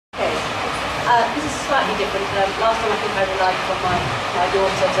This is slightly different. Last time I think I relied on my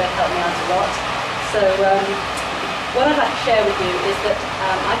daughter to help me out a lot. So what I'd like to share with you is that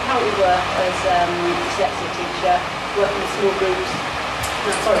I currently work as a dyslexia teacher, working in small groups,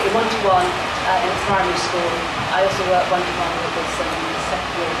 in one-to-one in a primary school. I also work one-to-one with some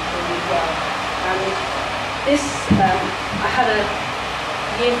secondary children as well. And this, I had a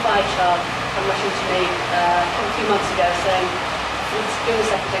Year 5 child come rushing to me a few months ago saying, give me a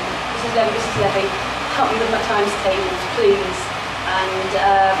second, this is Levy, help me with my times tables, please.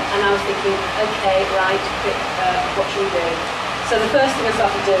 And I was thinking, okay, right, what should we do? So the first thing I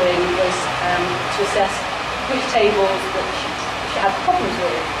started doing was to assess which tables that she had problems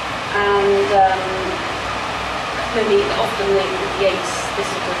with. And often the Yates, this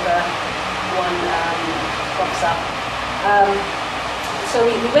sort of one crops up. So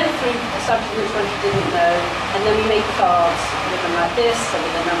we went through a subject which one she didn't know, and then we made cards with them like this, and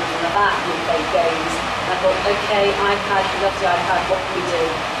with the numbers on the back, and we played games. And I thought, okay, iPad, she loves the iPad, what can we do?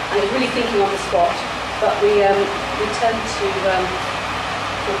 And I was really thinking on the spot, but we turned to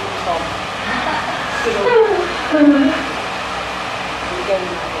Tom. Good old. And we go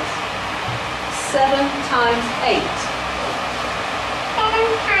like this. 7 times 8. 7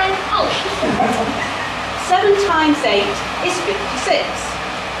 times 8. 7 times 8 is 56. 7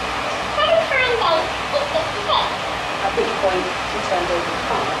 times 8 is 56. At which point she turned over the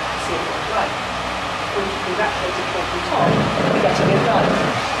card to see if it was right. When she congratulated Paul and Tom for getting it right.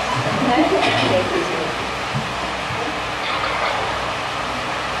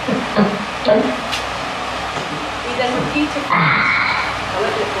 We then repeated that. I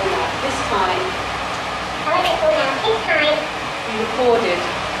won't do it all now. This time, we recorded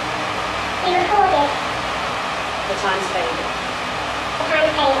the times table.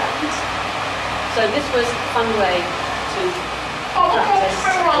 So this was a fun way to practice.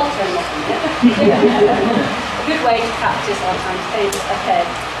 Turn off a good way to practice our times tables. Okay,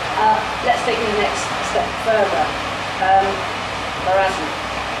 let's take the next step further. Horizon.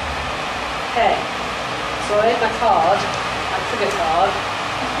 Okay, so I made my card, my trigger card,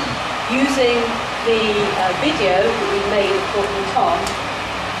 using the video that we made with Paul and Tom.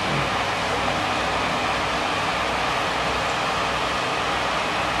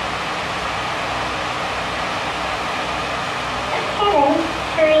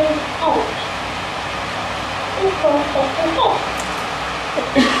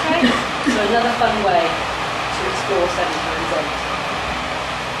 Okay, so another fun way to explore 7 times 8.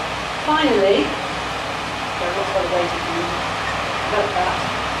 Finally, there are lots of other ways you can develop that.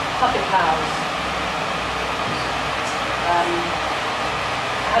 Puppet pals. I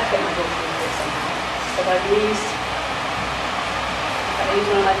had to get my daughter into it somehow, so I've used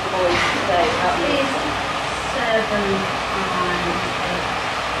one of my boys today to help me. 7 times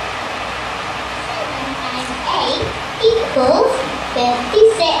 8 equals 56.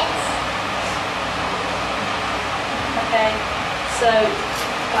 Okay, so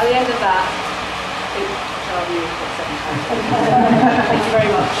by the end of that, I think Charlie will put 7 times. Thank you very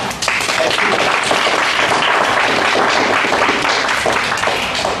much.